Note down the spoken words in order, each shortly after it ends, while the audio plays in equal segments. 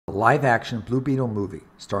live-action Blue Beetle movie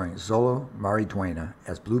starring Xolo Maridueña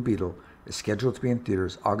as Blue Beetle is scheduled to be in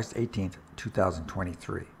theaters August 18,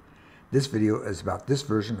 2023. This video is about this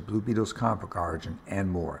version of Blue Beetle's comic book origin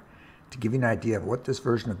and more. To give you an idea of what this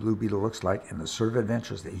version of Blue Beetle looks like and the sort of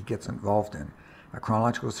adventures that he gets involved in, a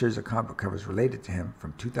chronological series of comic book covers related to him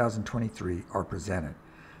from 2023 are presented.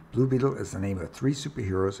 Blue Beetle is the name of 3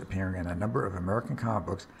 superheroes appearing in a number of American comic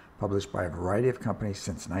books published by a variety of companies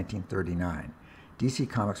since 1939. DC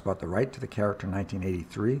Comics bought the right to the character in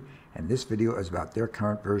 1983, and this video is about their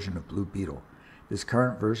current version of Blue Beetle. This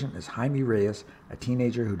current version is Jaime Reyes, a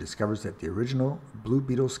teenager who discovers that the original Blue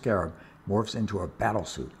Beetle scarab morphs into a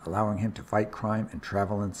battlesuit, allowing him to fight crime and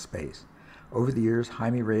travel in space. Over the years,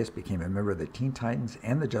 Jaime Reyes became a member of the Teen Titans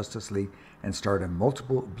and the Justice League and starred in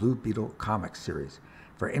multiple Blue Beetle comic series.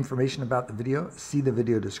 For information about the video, see the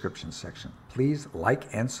video description section. Please like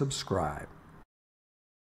and subscribe.